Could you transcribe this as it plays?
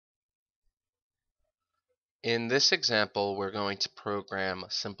In this example, we're going to program a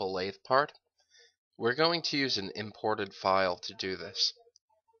simple lathe part. We're going to use an imported file to do this.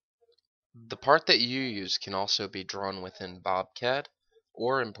 The part that you use can also be drawn within BobCAD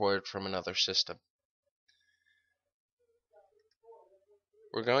or imported from another system.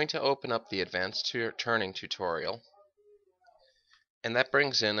 We're going to open up the Advanced Turning tutorial, and that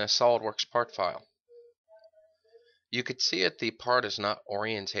brings in a SOLIDWORKS part file. You could see that the part is not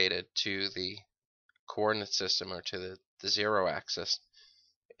orientated to the coordinate system or to the zero axis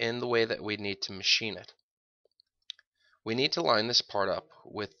in the way that we need to machine it. We need to line this part up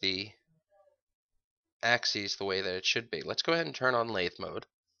with the axes the way that it should be. Let's go ahead and turn on lathe mode.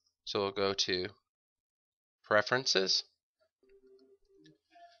 So we'll go to Preferences,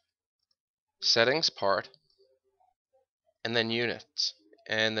 Settings Part, and then Units,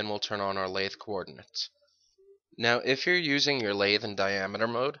 and then we'll turn on our lathe coordinates. Now if you're using your lathe in diameter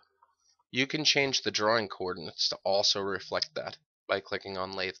mode, you can change the drawing coordinates to also reflect that by clicking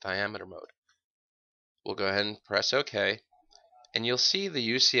on lathe diameter mode. We'll go ahead and press OK, and you'll see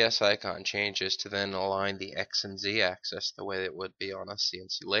the UCS icon changes to then align the X and Z axis the way it would be on a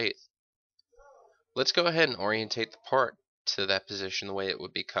CNC lathe. Let's go ahead and orientate the part to that position the way it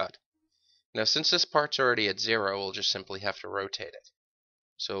would be cut. Now since this part's already at 0, we'll just simply have to rotate it.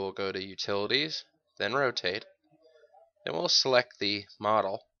 So we'll go to Utilities, then Rotate, then we'll select the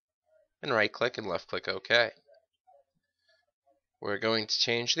model and right click and left click OK. We're going to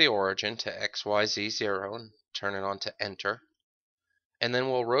change the origin to XYZ0 and turn it on to Enter, and then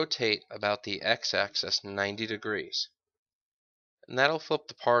we'll rotate about the X-axis 90 degrees. And that'll flip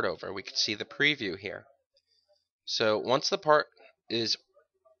the part over. We can see the preview here. So once the part is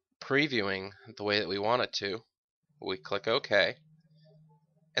previewing the way that we want it to, we click OK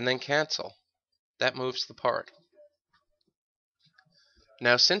and then cancel. That moves the part.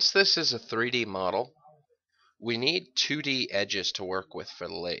 Now since this is a 3D model, we need 2D edges to work with for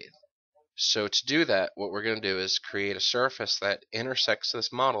the lathe. So to do that, what we're going to do is create a surface that intersects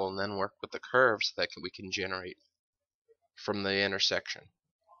this model and then work with the curves that we can generate from the intersection.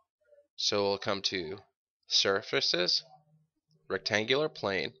 So we'll come to Surfaces, Rectangular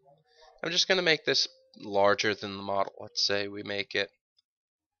Plane. I'm just going to make this larger than the model. Let's say we make it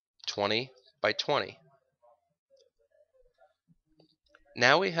 20 by 20.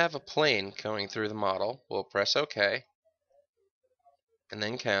 Now we have a plane going through the model. We'll press OK and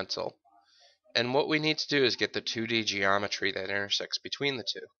then cancel. And what we need to do is get the 2D geometry that intersects between the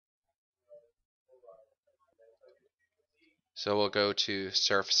two. So we'll go to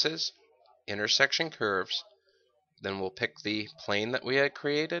Surfaces, Intersection Curves, then we'll pick the plane that we had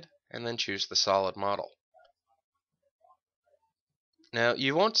created and then choose the solid model. Now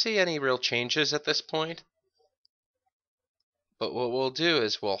you won't see any real changes at this point, but what we'll do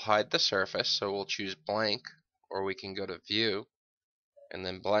is we'll hide the surface, so we'll choose blank, or we can go to View and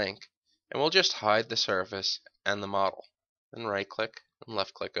then blank, and we'll just hide the surface and the model. Then right click and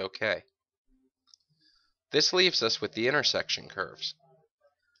left click OK. This leaves us with the intersection curves.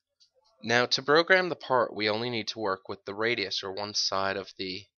 Now to program the part, we only need to work with the radius or one side of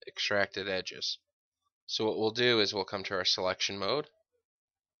the extracted edges. So what we'll do is we'll come to our selection mode.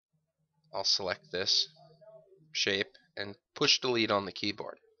 I'll select this shape and push delete on the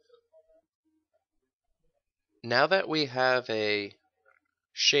keyboard. Now that we have a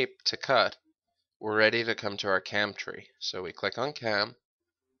shape to cut, we're ready to come to our CAM tree. So we click on CAM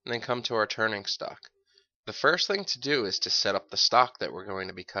and then come to our turning stock. The first thing to do is to set up the stock that we're going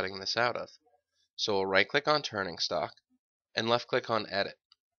to be cutting this out of. So we'll right click on turning stock and left click on edit.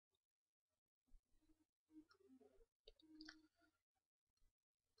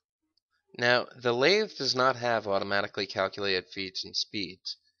 Now the lathe does not have automatically calculated feeds and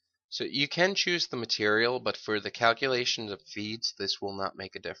speeds. So you can choose the material, but for the calculations of feeds, this will not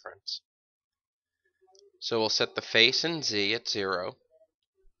make a difference. So we'll set the face in Z at 0.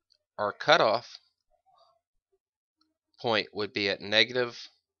 Our cutoff point would be at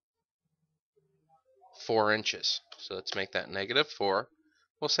 -4 inches. So let's make that -4.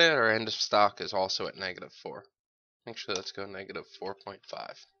 We'll say that our end of stock is also at -4. Actually, let's go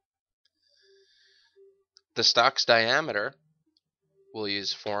 -4.5. The stock's diameter, we'll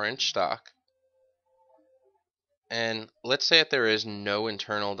use 4-inch stock. And let's say that there is no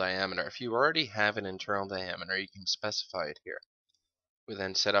internal diameter. If you already have an internal diameter, you can specify it here. We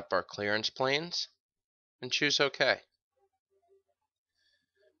then set up our clearance planes and choose OK.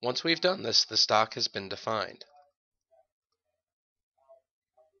 Once we've done this, the stock has been defined.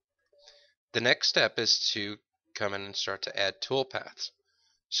 The next step is to come in and start to add toolpaths.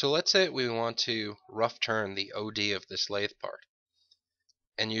 So let's say we want to rough turn the OD of this lathe part.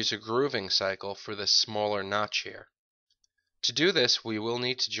 and use a grooving cycle for this smaller notch here. To do this, we will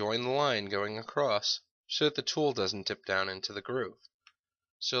need to join the line going across so that the tool doesn't dip down into the groove.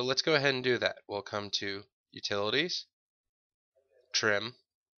 So let's go ahead and do that. We'll come to Utilities, Trim,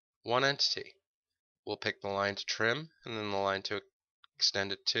 One Entity. We'll pick the line to trim and then the line to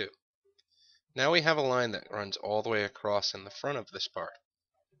extend it to. Now we have a line that runs all the way across in the front of this part.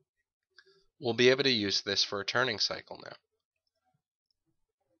 We'll be able to use this for a turning cycle now.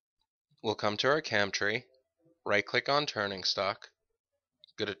 We'll come to our cam tree, right click on turning stock,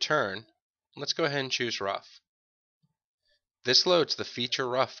 go to turn, let's go ahead and choose rough. This loads the feature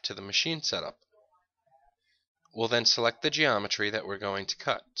rough to the machine setup. We'll then select the geometry that we're going to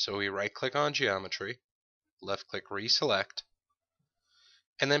cut. So we right click on geometry, left click reselect,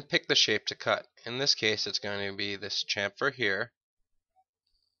 and then pick the shape to cut. In this case it's going to be this chamfer here,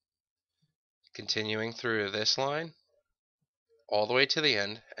 continuing through this line all the way to the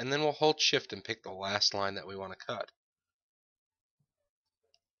end, and then we'll hold shift and pick the last line that we want to cut.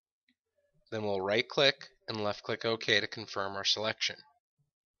 Then we'll right click and left click OK to confirm our selection.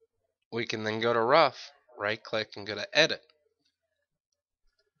 We can then go to rough, right click and go to edit.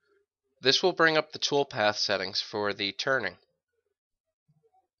 This will bring up the toolpath settings for the turning.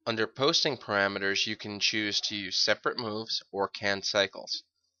 Under posting parameters, you can choose to use separate moves or CAD cycles.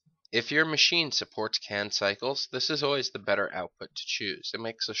 If your machine supports CAD cycles, this is always the better output to choose. It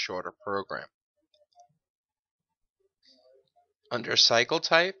makes a shorter program. Under cycle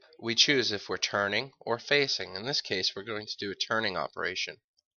type, we choose if we're turning or facing. In this case, we're going to do a turning operation.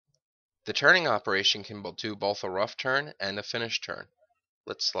 The turning operation can do both a rough turn and a finished turn.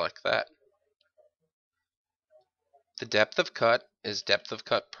 Let's select that. The depth of cut is depth of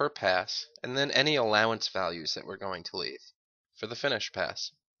cut per pass, and then any allowance values that we're going to leave for the finished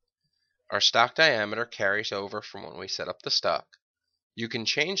pass. Our stock diameter carries over from when we set up the stock. You can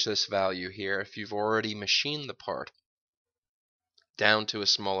change this value here if you've already machined the part down to a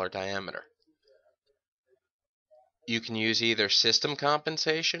smaller diameter. You can use either system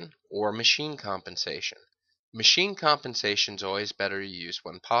compensation or machine compensation. Machine compensation is always better to use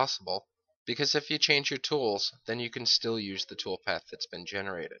when possible, because if you change your tools, then you can still use the toolpath that's been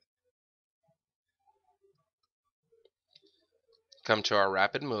generated. Come to our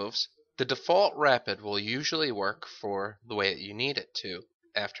rapid moves. The default rapid will usually work for the way that you need it to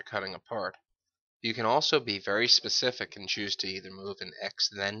after cutting a part. You can also be very specific and choose to either move in X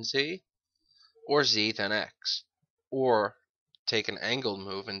then Z, or Z then X, or take an angled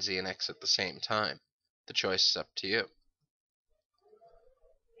move in Z and X at the same time. The choice is up to you.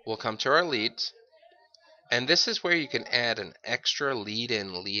 We'll come to our leads, and this is where you can add an extra lead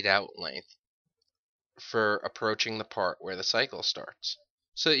in, lead out length for approaching the part where the cycle starts,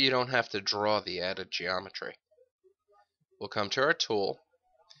 so that you don't have to draw the added geometry. We'll come to our tool.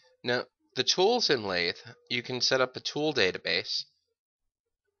 Now, the tools in Lathe, you can set up a tool database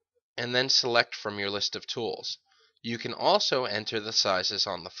and then select from your list of tools. You can also enter the sizes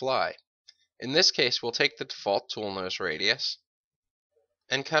on the fly. In this case, we'll take the default tool nose radius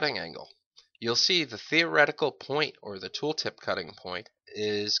and cutting angle. You'll see the theoretical point, or the tooltip cutting point,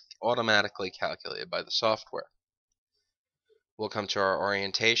 is automatically calculated by the software. We'll come to our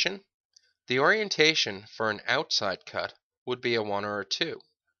orientation. The orientation for an outside cut would be a 1 or a 2.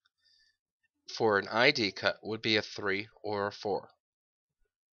 For an ID cut would be a 3 or a 4.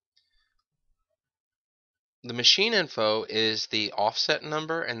 The machine info is the offset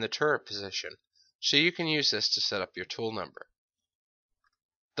number and the turret position, so you can use this to set up your tool number.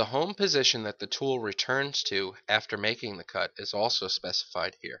 The home position that the tool returns to after making the cut is also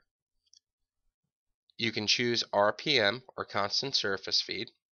specified here. You can choose RPM, or constant surface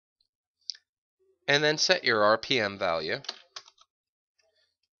feed, and then set your RPM value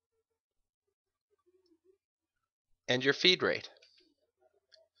and your feed rate.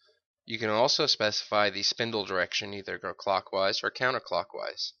 You can also specify the spindle direction, either go clockwise or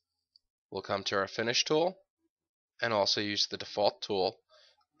counterclockwise. We'll come to our finish tool and also use the default tool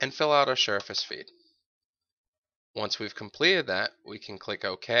and fill out our surface feed. Once we've completed that, we can click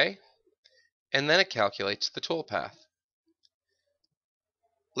OK, and then it calculates the toolpath.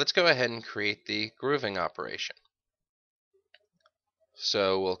 Let's go ahead and create the grooving operation.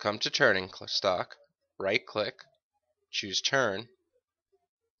 So we'll come to turning stock, right click, choose turn,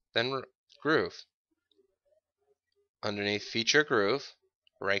 then groove. Underneath feature groove,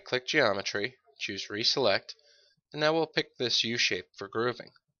 right click geometry, choose reselect, and now we'll pick this U shape for grooving.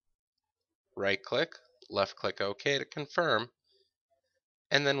 Right click, left click OK to confirm,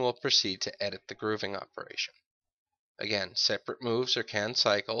 and then we'll proceed to edit the grooving operation. Again, separate moves or CAD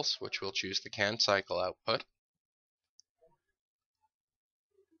cycles, which we'll choose the CAD cycle output.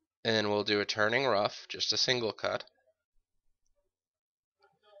 And we'll do a turning rough, just a single cut.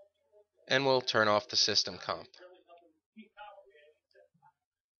 And we'll turn off the system comp.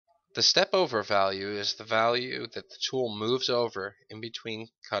 The step over value is the value that the tool moves over in between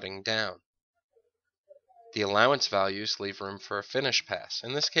cutting down. The allowance values leave room for a finish pass.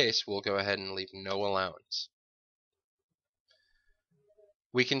 In this case, we'll go ahead and leave no allowance.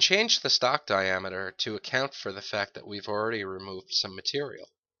 We can change the stock diameter to account for the fact that we've already removed some material.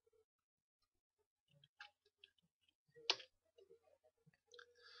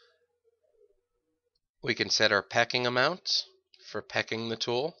 We can set our pecking amounts for pecking the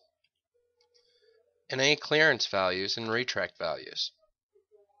tool, and any clearance values and retract values.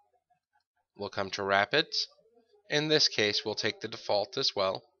 We'll come to rapids. In this case, we'll take the default as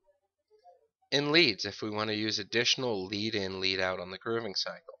well. And leads if we want to use additional lead in, lead out on the grooving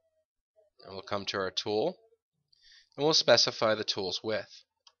cycle. And we'll come to our tool, and we'll specify the tool's width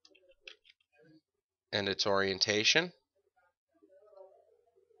and its orientation,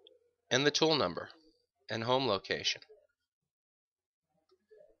 and the tool number and home location,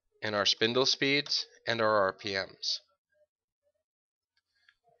 and our spindle speeds and our RPMs.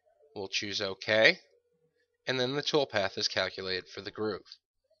 We'll choose OK, and then the toolpath is calculated for the groove.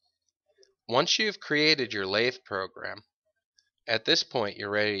 Once you've created your lathe program, at this point you're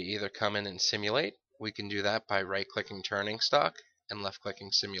ready to either come in and simulate. We can do that by right-clicking turning stock and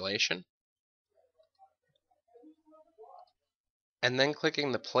left-clicking simulation, and then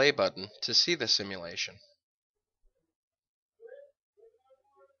clicking the play button to see the simulation.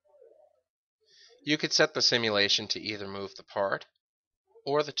 You could set the simulation to either move the part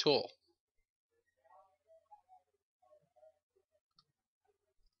or the tool.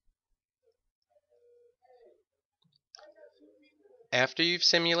 After you've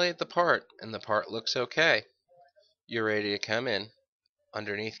simulated the part and the part looks okay, you're ready to come in,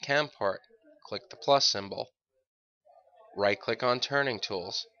 underneath CAM part, click the plus symbol, right-click on Turning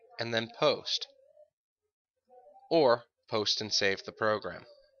Tools, and then Post, or post and save the program.